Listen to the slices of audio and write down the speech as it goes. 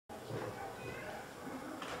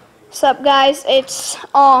What's up, guys? It's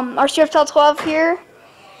RCFTL 12 here,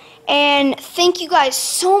 and thank you guys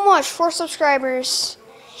so much for subscribers.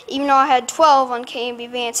 Even though I had 12 on KMB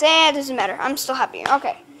Advance, it doesn't matter. I'm still happy.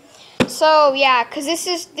 Okay, so yeah, cause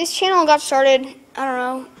this channel got started, I don't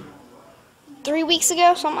know, 3 weeks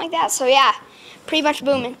ago, something like that. So yeah, pretty much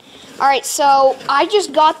booming. All right, so I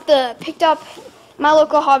just picked up my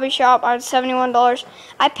local hobby shop on $71.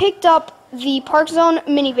 I picked up the Parkzone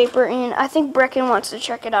Mini Vapor, and I think Brecken wants to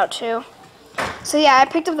check it out too. So yeah, I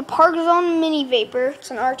picked up the Parkzone Mini Vapor.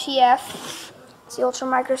 It's an RTF. It's the Ultra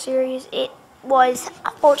Micro Series. It was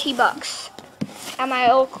 14 bucks at my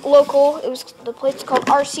local. It was the place called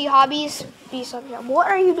RC Hobbies. What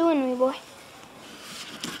are you doing to me, boy?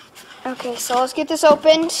 Okay, so let's get this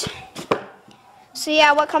opened. So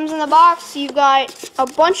yeah, what comes in the box? You've got a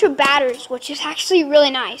bunch of batteries, which is actually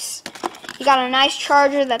really nice. You got a nice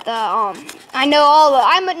charger that I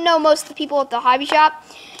know most of the people at the hobby shop,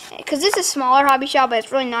 because this is a smaller hobby shop, but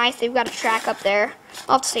it's really nice. They've got a track up there.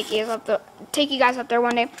 I'll have to take you guys up there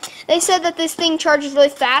one day. They said that this thing charges really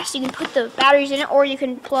fast. You can put the batteries in it, or you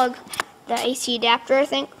can plug the AC adapter, I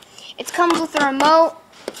think. It comes with a remote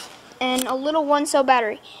and a little 1-cell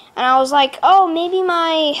battery. And I was like, oh, maybe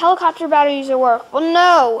my helicopter batteries will work. Well,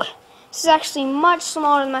 no. This is actually much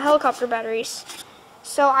smaller than my helicopter batteries.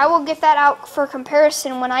 So I will get that out for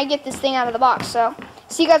comparison when I get this thing out of the box. So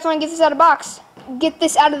you guys want to get this out of the box? Get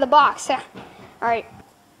this out of the box. Yeah. All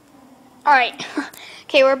right.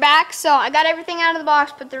 Okay, we're back. So I got everything out of the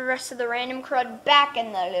box, put the rest of the random crud back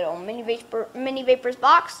in the little mini vapors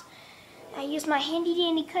box. I used my handy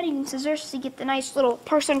dandy cutting scissors to get the nice little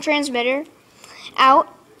Parkzone transmitter out.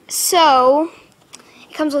 So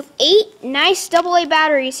it comes with 8 nice AA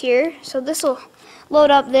batteries here. So this will load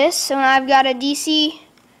up this. So I've got a DC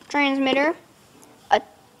transmitter, a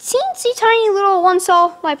teensy tiny little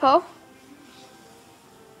 1-cell LiPo,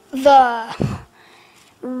 the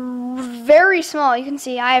very small, you can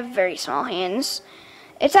see I have very small hands.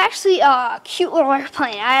 It's actually a cute little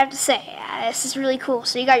airplane, I have to say. This is really cool.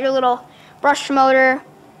 So you got your little brush motor,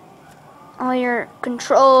 all your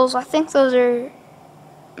controls. I think those are,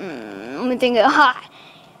 let me think,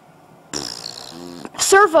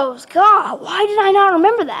 servos. God, why did I not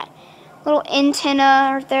remember that? Little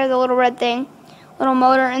antenna right there, the little red thing, little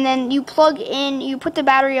motor, and then you plug in, you put the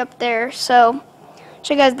battery up there. So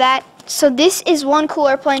show you guys that. So this is one cool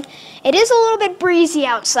airplane. It is a little bit breezy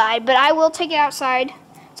outside, but I will take it outside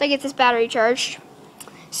so I get this battery charged.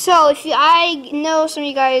 So I know some of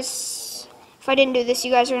you guys, if I didn't do this,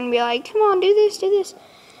 you guys are gonna be like, come on, do this, do this.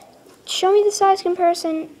 Show me the size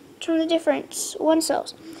comparison from the different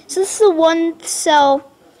 1-cells. So this is a 1-cell.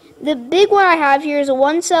 The big one I have here is a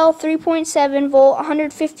 1-cell, 3.7 volt,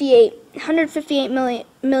 158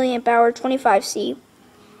 milliamp hour, 25C.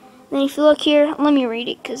 Then if you look here, let me read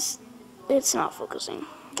it because it's not focusing.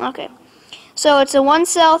 Okay, so it's a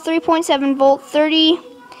 1-cell, 3.7 volt, 30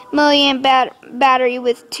 milliamp battery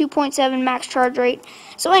with 2.7 max charge rate.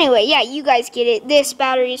 So anyway, yeah, you guys get it. This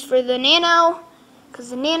battery is for the Nano,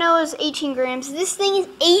 because the Nano is 18 grams. This thing is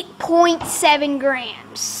 8.7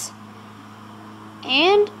 grams.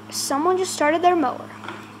 And someone just started their mower.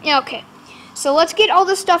 Yeah, okay, so let's get all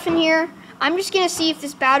this stuff in here. I'm just going to see if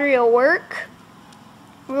this battery will work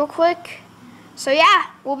real quick. So yeah,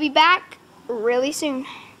 we'll be back really soon.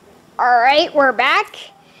 Alright, we're back.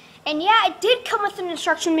 And yeah, it did come with an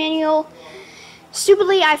instruction manual.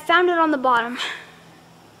 Stupidly, I found it on the bottom.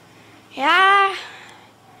 Yeah,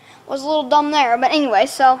 was a little dumb there. But anyway,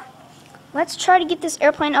 so let's try to get this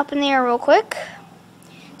airplane up in the air real quick.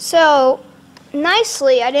 So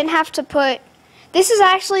nicely, I didn't have to put, this is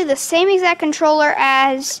actually the same exact controller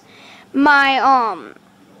as my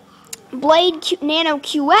Blade Nano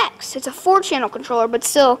QX. It's a 4-channel controller, but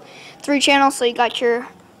still 3 channels. So you got your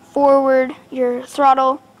forward, your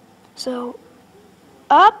throttle, so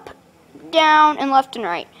up, down, and left and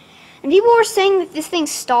right. And people were saying that this thing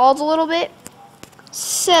stalls a little bit,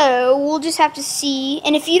 so we'll just have to see.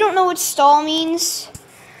 And if you don't know what stall means,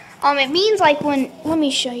 it means like when, let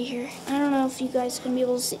me show you here. I don't know if you guys can be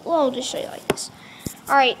able to see. Well, I'll just show you like this.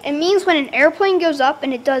 Alright, it means when an airplane goes up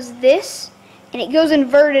and it does this, and it goes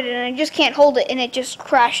inverted and I just can't hold it and it just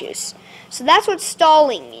crashes. So that's what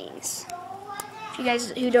stalling means. If you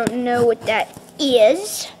guys who don't know what that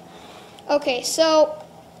is. Okay, so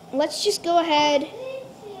let's just go ahead,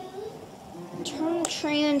 turn the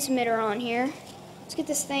transmitter on here. Let's get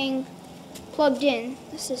this thing plugged in.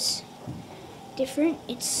 This is different.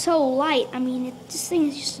 It's so light. I mean, this thing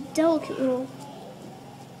is just a delicate little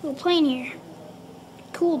plane here.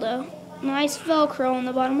 Cool though. Nice Velcro on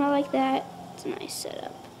the bottom. I like that. It's a nice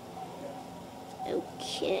setup.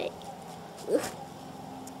 Okay. Ugh.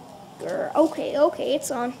 Okay,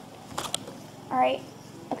 it's on. Alright.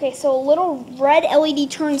 Okay, so a little red LED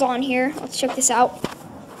turns on here. Let's check this out.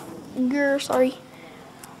 Sorry.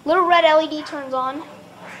 Little red LED turns on.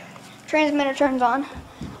 Transmitter turns on.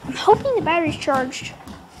 I'm hoping the battery's charged.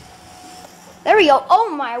 There we go. Oh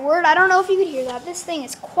my word, I don't know if you could hear that. This thing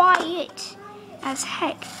is quiet as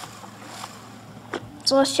heck.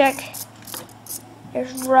 So let's check.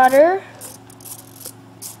 There's rudder.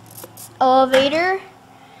 Elevator.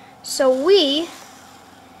 So we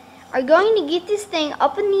are going to get this thing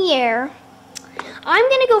up in the air. I'm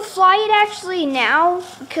going to go fly it actually now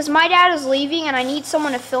because my dad is leaving and I need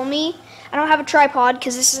someone to film me. I don't have a tripod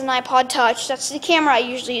because this is an iPod Touch. That's the camera I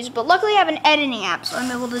usually use. But luckily I have an editing app so I'm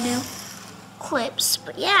able to do clips.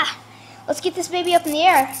 But yeah, let's get this baby up in the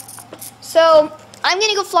air. So I'm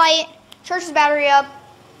going to go fly it, charge the battery up,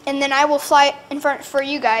 and then I will fly it in front for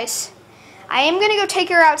you guys. I am going to go take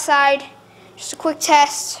her outside. Just a quick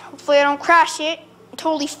test. Hopefully I don't crash it and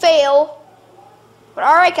totally fail. But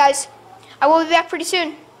alright guys, I will be back pretty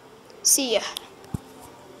soon. See ya.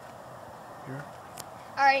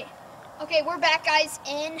 Alright. Okay, we're back guys,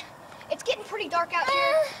 and it's getting pretty dark out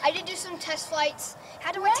here. I did do some test flights.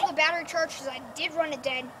 Had to wait till the battery charged because I did run it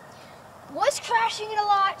dead. Was crashing it a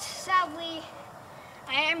lot, sadly.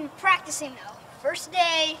 I am practicing though. First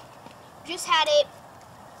day, just had it.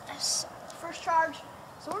 First charge.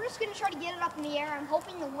 So we're just going to try to get it up in the air. I'm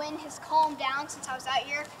hoping the wind has calmed down since I was out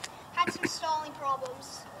here. Had some stalling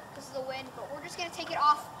problems because of the wind, but we're just going to take it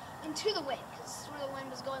off into the wind because this is where the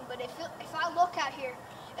wind was going. But if I look out here,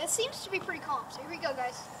 it seems to be pretty calm. So here we go,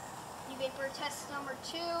 guys. You wait for test number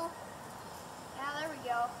 2. Yeah, there we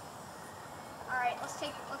go. All right, let's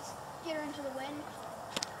get her into the wind.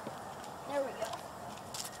 There we go.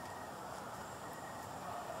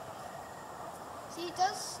 See, it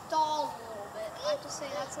does stall a little bit. I have to say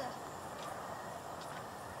that's a...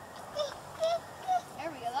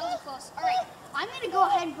 There we go, that was close. Alright, I'm going to go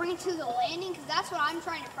ahead and bring it to the landing because that's what I'm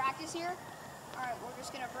trying to practice here. Alright, we're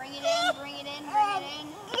just going to bring it in, bring it in.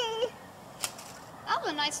 That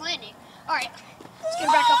was a nice landing. Alright, let's get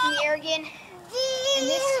it back up in the air again. And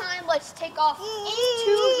this time, let's take off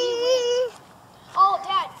into the wind. Oh,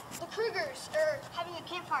 Dad, the Krugers are having a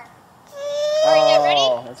campfire. Alright, Dad, ready?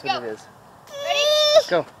 Oh, that's what it is. Ready? Let's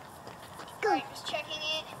go. Alright, just checking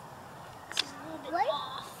it. This is a little bit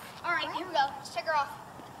off. Alright, here we go. Let's take her off.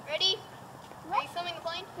 Ready? Are you filming the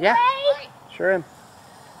plane? Yeah. Alright. Sure am.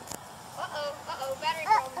 Uh-oh, battery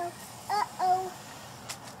problem.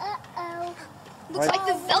 Looks like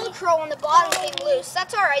the Velcro on the bottom came loose.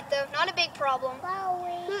 That's alright though, not a big problem.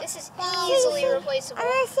 This is easily replaceable.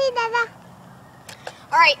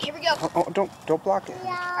 Alright, here we go. Oh, don't block it.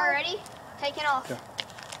 Alright, ready? Taking off. Go.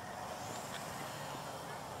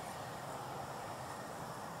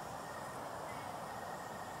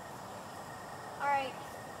 Alright.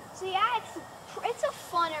 So yeah, it's a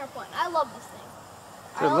fun airplane. I love this thing.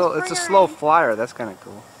 It's a slow flyer. That's kind of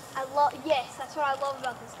cool. Yes, that's what I love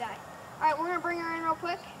about this guy. Alright, we're gonna bring her in real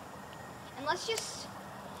quick. And let's just,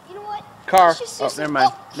 you know what? Car. Just Oh, never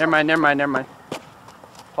mind. Never mind.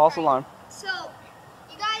 False alarm. So,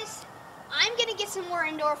 you guys, I'm gonna get some more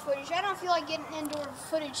indoor footage. I don't feel like getting indoor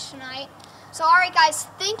footage tonight. So, alright guys,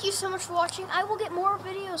 thank you so much for watching. I will get more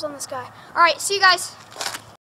videos on this guy. Alright, see you guys.